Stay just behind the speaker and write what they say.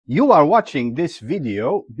You are watching this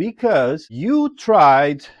video because you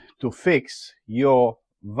tried to fix your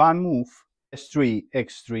Vanmoof S3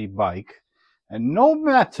 X3 bike, and no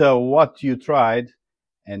matter what you tried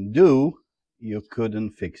and do, you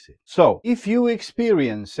couldn't fix it. So if you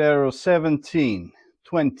experience error 17,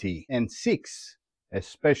 20 and 6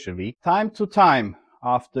 especially time to time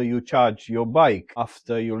after you charge your bike,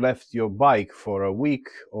 after you left your bike for a week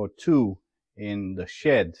or two in the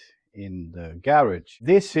shed, in the garage,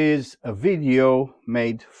 this is a video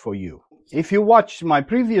made for you. If you watched my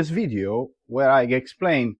previous video where I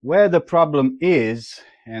explained where the problem is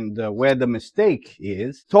and where the mistake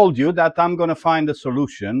is, told you that I'm going to find a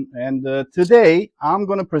solution, and today I'm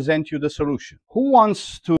going to present you the solution. Who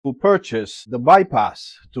wants to purchase the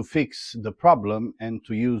bypass to fix the problem and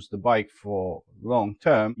to use the bike for long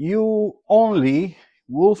term? You only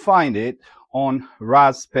will find it on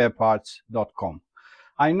Razspareparts.com.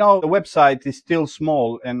 I know the website is still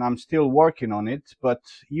small and I'm still working on it, but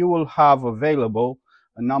you will have available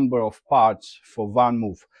a number of parts for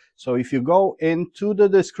Vanmoof. So if you go into the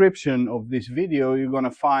description of this video, you're going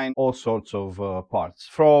to find all sorts of parts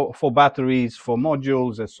for batteries, for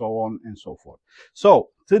modules, and so on and so forth. So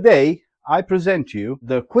today I present you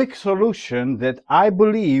the quick solution that I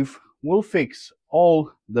believe will fix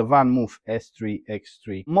all the Vanmoof S3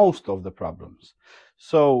 X3, most of the problems.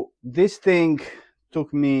 So this thing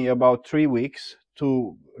took me about 3 weeks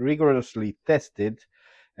to rigorously test it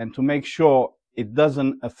and to make sure it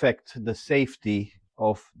doesn't affect the safety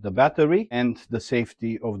of the battery and the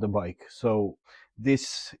safety of the bike. So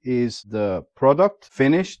this is the product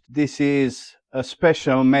finished. This is a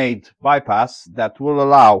special made bypass that will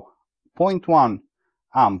allow 0.1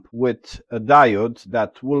 amp with a diode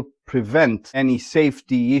that will prevent any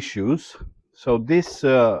safety issues. So this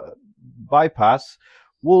bypass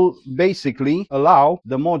will basically allow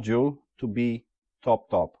the module to be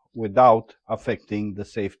topped up without affecting the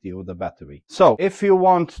safety of the battery. So if you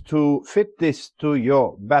want to fit this to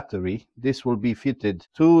your battery, this will be fitted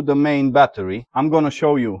to the main battery. I'm going to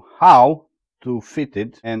show you how to fit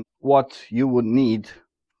it and what you would need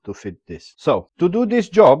to fit this. So to do this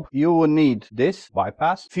job, you will need this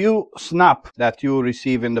bypass, few snap that you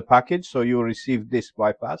receive in the package. So you receive this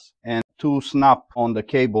bypass and 2 snap on the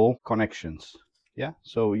cable connections. Yeah,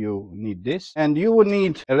 so you need this, and you will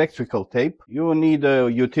need electrical tape, you will need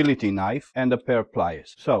a utility knife and a pair of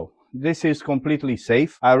pliers. So this is completely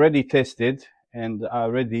safe. I already tested and I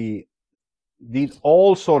already did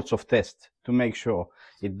all sorts of tests to make sure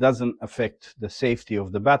it doesn't affect the safety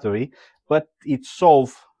of the battery, but it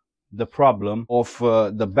solved the problem of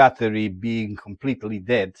the battery being completely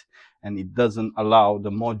dead, and it doesn't allow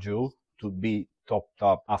the module to be topped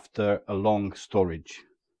up after a long storage.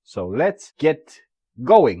 So let's get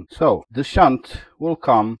going. So the shunt will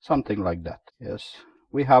come something like that. Yes,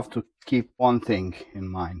 we have to keep one thing in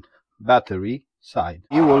mind: battery side.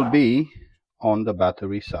 It will be on the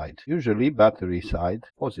battery side. Usually battery side,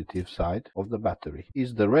 positive side of the battery,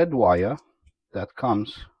 is the red wire that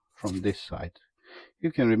comes from this side.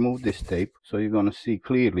 You can remove this tape so you're going to see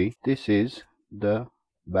clearly this is the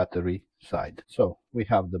battery side. So we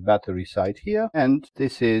have the battery side here, and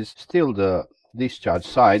this is still the discharge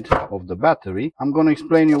side of the battery. I'm going to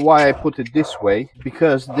explain you why I put it this way,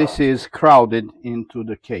 because this is crowded into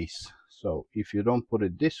the case. So if you don't put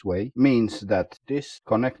it this way, means that this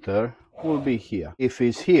connector will be here. If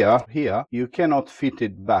it's here, you cannot fit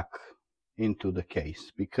it back into the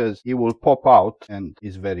case because it will pop out and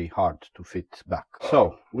is very hard to fit back.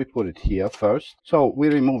 So we put it here first. So we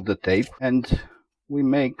remove the tape and we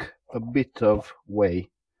make a bit of way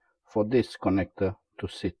for this connector to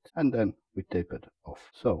sit, and then we tape it off.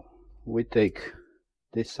 So we take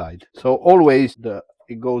this side. So always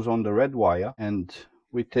it goes on the red wire, and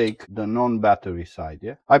we take the non-battery side.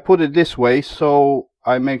 Yeah, I put it this way so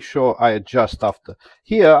I make sure I adjust after.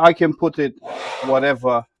 Here I can put it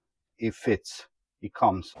whatever it fits, it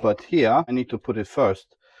comes, but here I need to put it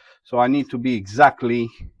first. So I need to be exactly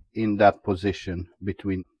in that position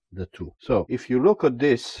between the two. So if you look at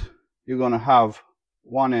this, you're gonna have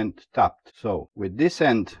one end tapped. So with this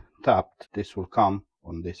end tapped, this will come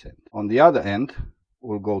on this end. On the other end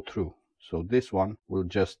will go through. So this one will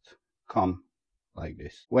just come like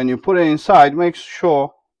this. When you put it inside, make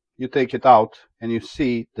sure you take it out and you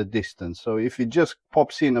see the distance. So if it just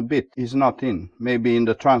pops in a bit, it's not in. Maybe in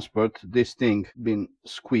the transport this thing been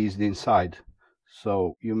squeezed inside.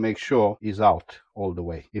 So you make sure it's out all the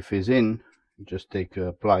way. If it's in, just take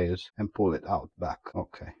pliers and pull it out back.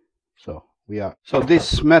 Okay, so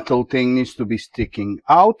this metal thing needs to be sticking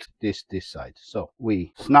out this side. So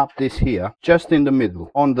we snap this here just in the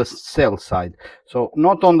middle on the cell side, so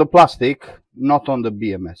not on the plastic, not on the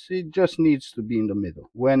BMS. It just needs to be in the middle.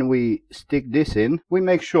 When we stick this in, we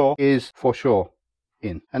make sure is for sure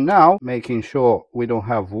in. And now, making sure we don't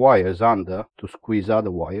have wires under to squeeze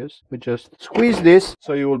other wires, we just squeeze this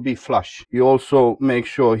so you will be flush. You also make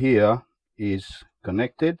sure here is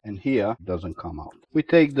connected and here doesn't come out. We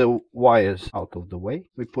take the wires out of the way.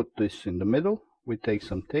 We put this in the middle. We take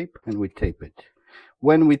some tape and we tape it.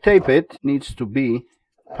 When we tape it, it needs to be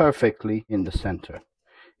perfectly in the center.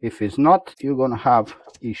 If it's not, you're going to have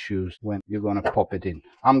issues when you're going to pop it in.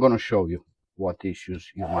 I'm going to show you what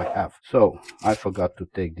issues you might have. So I forgot to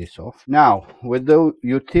take this off. Now with the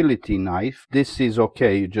utility knife, this is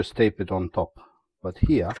okay, you just tape it on top. But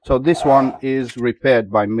here, so this one is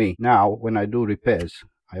repaired by me. Now when I do repairs,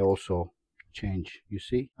 I also change. You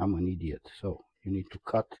see, I'm an idiot, so you need to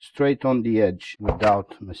cut straight on the edge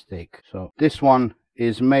without mistake. So this one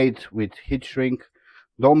is made with heat shrink.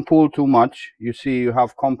 Don't pull too much. You see you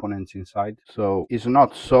have components inside, so it's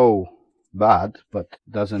not so bad, but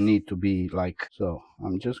doesn't need to be like so.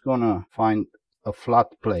 I'm just gonna find a flat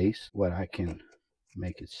place where I can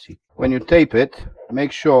make it sit. When you tape it,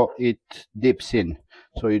 make sure it dips in,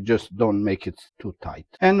 so you just don't make it too tight.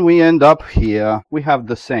 And we end up here. We have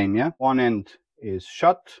the same, yeah, one end is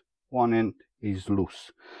shut, one end is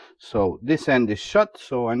loose. So this end is shut,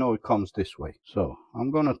 so I know it comes this way. So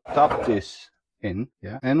I'm gonna tap this in,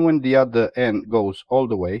 yeah, and when the other end goes all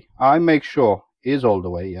the way, I make sure is all the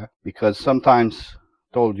way, yeah, because sometimes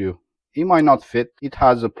told you it might not fit, it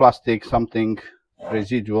has a plastic something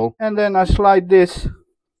residual, and then I slide this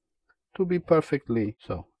to be perfectly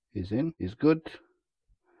so is in, is good,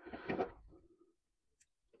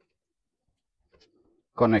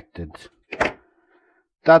 connected.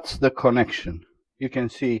 That's the connection. You can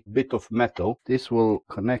see a bit of metal. This will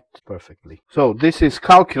connect perfectly. So this is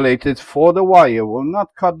calculated for the wire, will not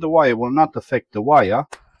cut the wire, will not affect the wire,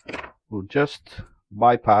 will just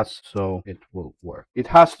bypass, so it will work. It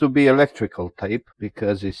has to be electrical tape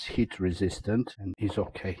because it's heat resistant and is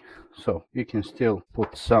okay. So you can still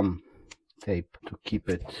put some tape to keep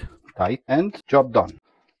it tight, and job done.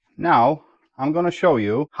 Now I'm going to show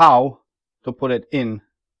you how to put it in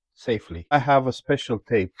safely. I have a special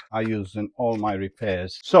tape I use in all my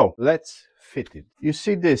repairs. So let's fit it. You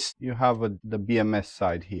see this, you have the BMS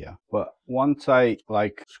side here, but once I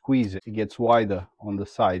like squeeze it, it gets wider on the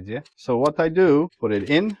sides, yeah. So what I do, put it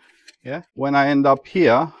in, yeah. When I end up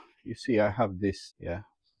here, you see I have this, yeah.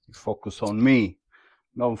 Focus on me,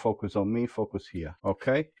 don't focus on me, focus here,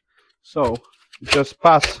 okay. So just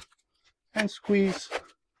pass and squeeze,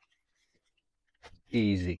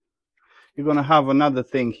 easy. You're gonna have another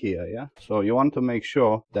thing here, yeah. So you want to make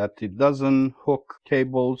sure that it doesn't hook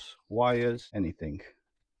cables, wires, anything.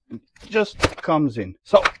 It just comes in.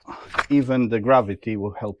 So even the gravity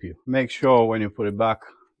will help you. Make sure when you put it back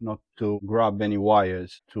not to grab any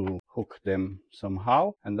wires to hook them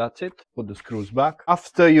somehow, and that's it. Put the screws back.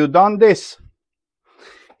 After you've done this,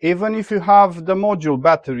 even if you have the module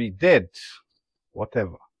battery dead,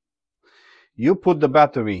 whatever, you put the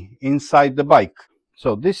battery inside the bike.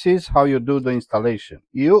 So this is how you do the installation.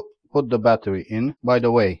 You put the battery in. By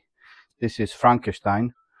the way, this is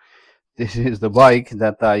Frankenstein. This is the bike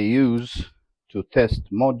that I use to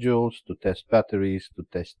test modules, to test batteries, to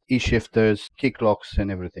test e-shifters, kick locks and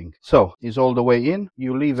everything. So it's all the way in.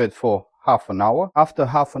 You leave it for half an hour. After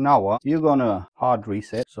half an hour, you're gonna hard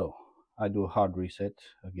reset. So I do a hard reset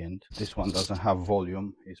again. This one doesn't have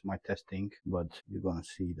volume, it's my testing, but you're gonna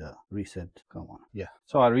see the reset. Come on, yeah.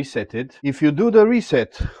 So I reset it. If you do the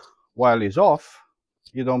reset while it's off,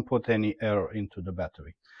 you don't put any error into the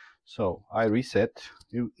battery. So I reset.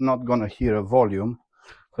 You're not gonna hear a volume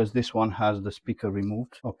because this one has the speaker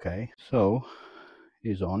removed. Okay, so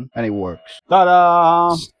is on and it works.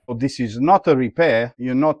 Ta-da! So this is not a repair.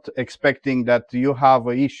 You're not expecting that you have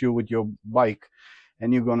an issue with your bike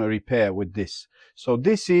and you're going to repair with this. So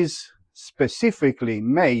this is specifically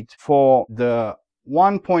made for the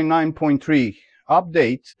 1.9.3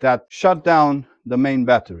 update that shut down the main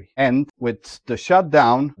battery. And with the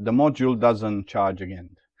shutdown, the module doesn't charge again.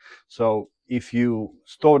 So if you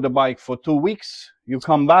store the bike for 2 weeks, you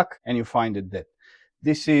come back and you find it dead.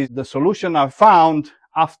 This is the solution I found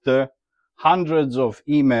after hundreds of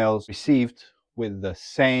emails received with the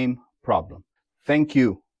same problem. Thank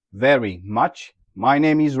you very much. My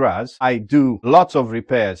name is Raz. I do lots of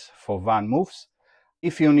repairs for Vanmoofs.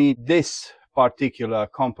 If you need this particular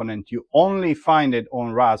component, you only find it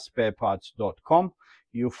on Razspareparts.com.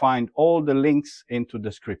 You find all the links into the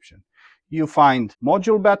description. You find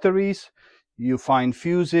module batteries, you find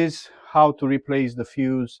fuses, how to replace the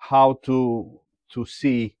fuse, how to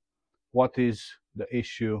see what is the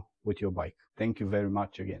issue with your bike. Thank you very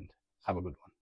much again. Have a good one.